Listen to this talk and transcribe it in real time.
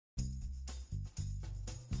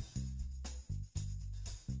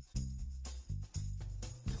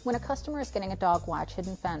When a customer is getting a DogWatch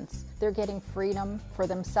Hidden Fence, they're getting freedom for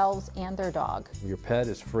themselves and their dog. Your pet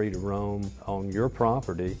is free to roam on your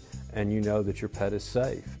property, and you know that your pet is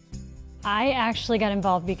safe. I actually got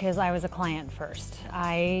involved because I was a client first.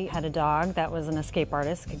 I had a dog that was an escape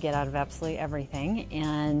artist, could get out of absolutely everything,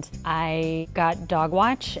 and I got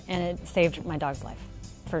DogWatch, and it saved my dog's life,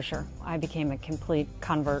 for sure. I became a complete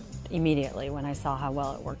convert immediately when I saw how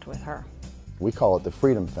well it worked with her. We call it the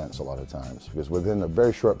freedom fence a lot of times, because within a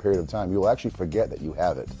very short period of time, you'll actually forget that you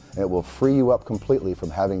have it. And it will free you up completely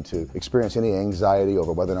from having to experience any anxiety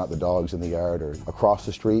over whether or not the dog's in the yard or across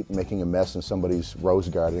the street making a mess in somebody's rose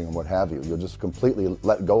garden and what have you. You'll just completely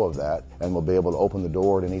let go of that, and we'll be able to open the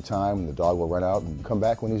door at any time, and the dog will run out and come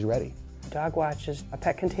back when he's ready. DogWatch is a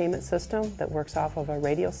pet containment system that works off of a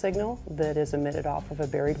radio signal that is emitted off of a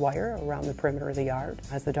buried wire around the perimeter of the yard.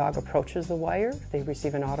 As the dog approaches the wire, they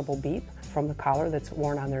receive an audible beep from the collar that's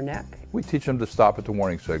worn on their neck. We teach them to stop at the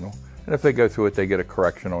warning signal, and if they go through it, they get a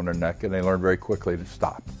correction on their neck, and they learn very quickly to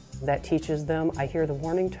stop. That teaches them, I hear the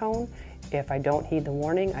warning tone. If I don't heed the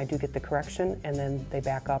warning, I do get the correction, and then they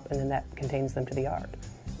back up, and then that contains them to the yard.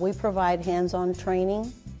 We provide hands-on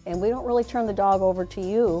training, and we don't really turn the dog over to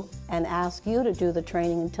you and ask you to do the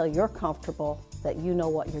training until you're comfortable that you know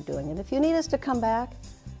what you're doing. And if you need us to come back,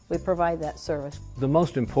 we provide that service. The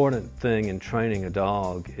most important thing in training a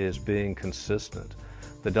dog is being consistent.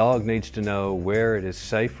 The dog needs to know where it is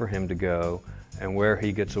safe for him to go and where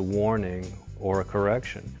he gets a warning or a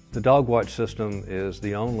correction. The DogWatch system is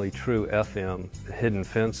the only true FM hidden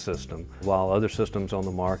fence system. While other systems on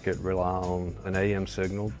the market rely on an AM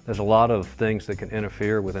signal, there's a lot of things that can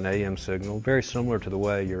interfere with an AM signal, very similar to the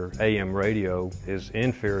way your AM radio is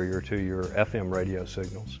inferior to your FM radio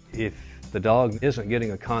signals. If the dog isn't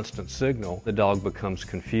getting a constant signal, the dog becomes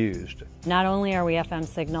confused. Not only are we FM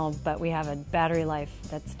signal, but we have a battery life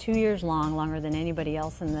that's 2 years long, longer than anybody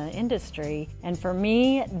else in the industry. And for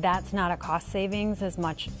me, that's not a cost savings as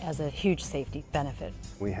much as a huge safety benefit.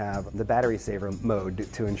 We have the battery saver mode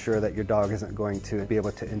to ensure that your dog isn't going to be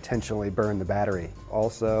able to intentionally burn the battery.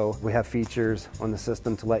 Also, we have features on the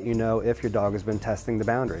system to let you know if your dog has been testing the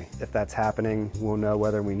boundary. If that's happening, we'll know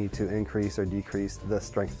whether we need to increase or decrease the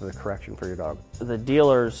strength of the correction for your dog. The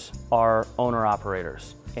dealers are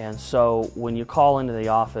owner-operators, and so when you call into the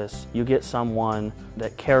office, you get someone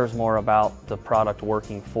that cares more about the product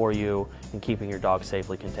working for you and keeping your dog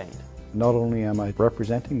safely contained. Not only am I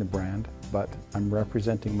representing the brand, but I'm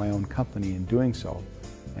representing my own company in doing so,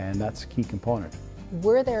 and that's a key component.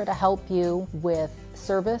 We're there to help you with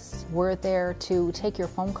service. We're there to take your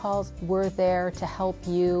phone calls. We're there to help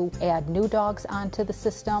you add new dogs onto the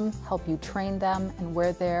system, help you train them, and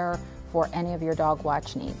we're there for any of your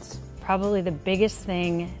DogWatch needs. Probably the biggest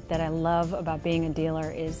thing that I love about being a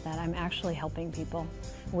dealer is that I'm actually helping people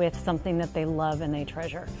with something that they love and they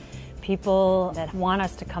treasure. People that want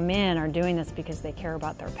us to come in are doing this because they care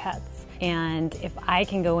about their pets. And if I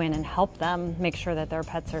can go in and help them make sure that their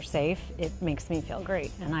pets are safe, it makes me feel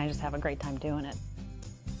great, and I just have a great time doing it.